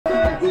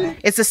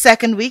It's the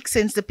second week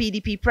since the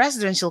PDP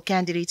presidential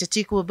candidate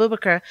Atiku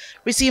Abubakar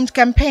resumed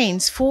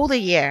campaigns for the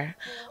year,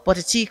 but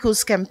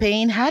Atiku's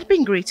campaign had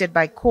been greeted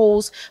by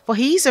calls for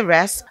his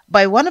arrest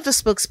by one of the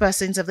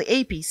spokespersons of the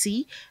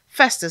APC,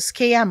 Festus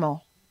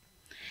Keyamo'S.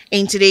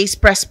 In today's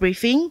press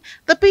briefing,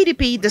 the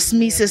PDP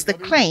dismisses the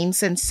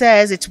claims and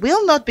says it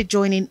will not be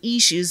joining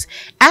issues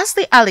as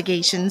the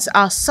allegations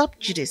are sub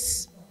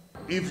judice.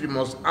 If you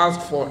must ask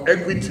for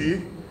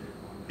equity,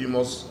 you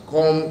must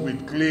come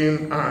with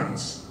clean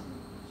hands.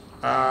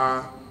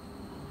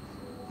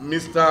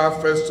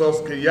 Mr. Festus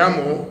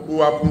Keyamo'S,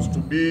 who happens to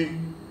be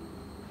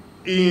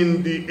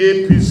in the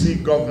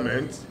APC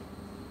government,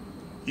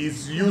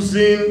 is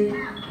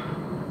using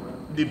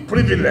the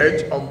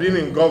privilege of being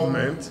in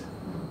government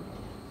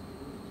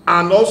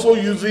and also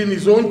using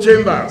his own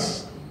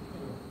chambers,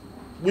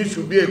 which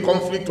should be a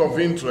conflict of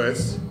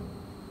interest,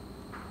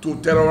 to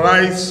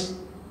terrorize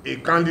a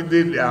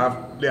candidate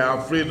they are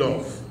afraid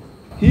of.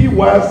 He,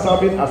 while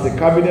serving as a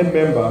cabinet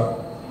member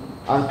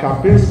and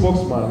campaign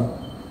spokesman,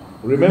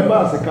 remember,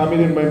 as a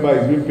cabinet member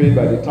is being paid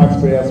by the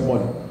taxpayers'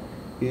 money,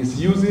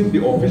 is using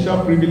the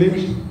official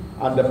privilege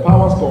and the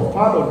powers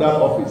conferred on that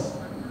office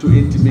to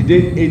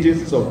intimidate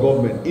agencies of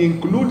government,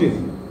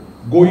 including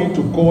going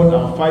to court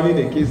and filing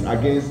a case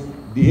against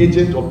the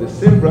agent of the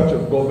same branch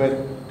of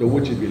government to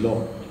which he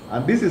belongs.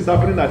 And this is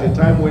happening at a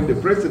time when the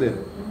president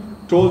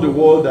told the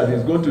world that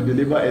he's going to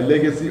deliver a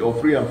legacy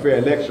of free and fair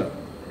election.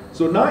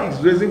 So now it's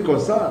raising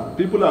concern.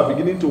 People are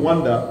beginning to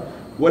wonder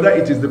whether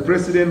it is the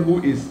president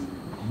who is,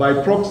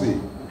 by proxy,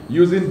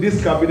 using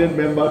this cabinet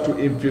member to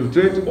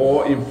infiltrate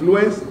or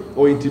influence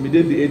or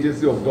intimidate the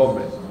agency of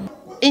government.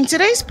 In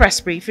today's press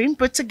briefing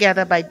put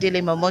together by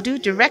Dele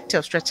Momodu, Director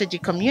of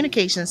Strategic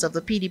Communications of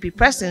the PDP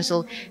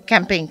Presidential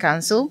Campaign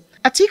Council,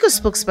 Atiku's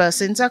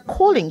spokespersons are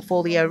calling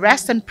for the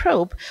arrest and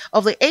probe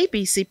of the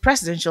APC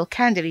presidential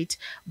candidate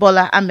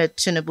Bola Ahmed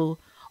Tinubu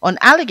on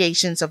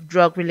allegations of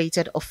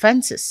drug-related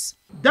offences.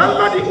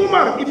 Dalmadi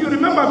Umar, if you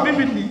remember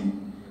vividly,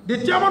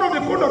 the chairman of the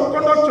Code of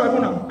Conduct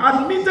Tribunal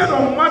admitted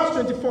on March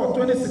 24,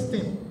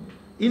 2016,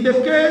 in the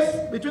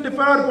case between the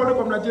Federal Republic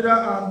of Nigeria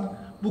and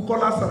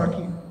Bukola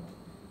Saraki,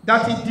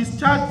 that he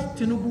discharged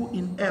Tinubu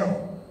in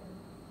error.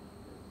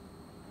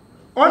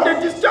 On the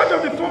discharge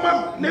of the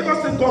former Lagos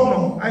State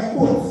governor, I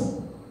quote,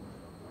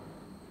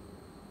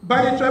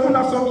 by the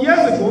tribunal some years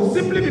ago,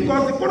 simply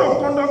because the Code of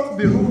Conduct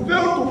Bureau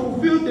failed to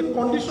fulfill the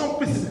condition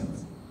precedent.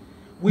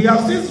 We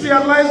have since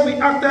realized we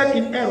acted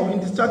in error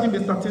in discharging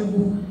Mr.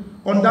 Tinubu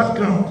on that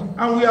ground,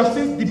 and we have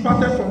since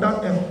departed from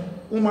that error,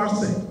 Umar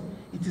said.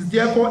 It is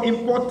therefore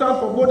important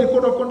for both the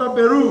Code of Conduct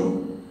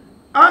Bureau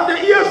and the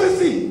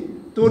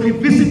EFCC to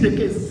revisit the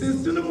case,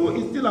 since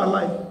Tinubu is still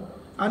alive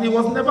and he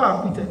was never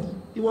acquitted.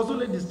 He was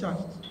only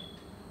discharged.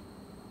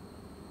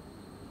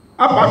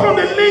 Apart from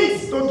the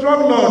links to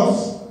drug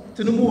lords,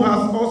 Tinubu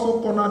has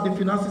also cornered the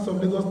finances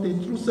of Lagos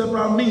State through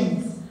several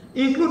means,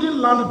 including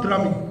land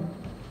grabbing.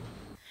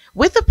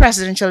 With the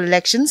presidential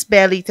elections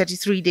barely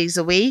 33 days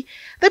away,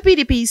 the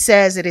PDP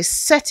says it is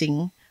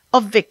setting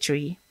a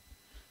victory.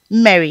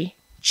 Mary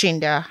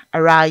Chinda,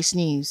 Arise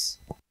News.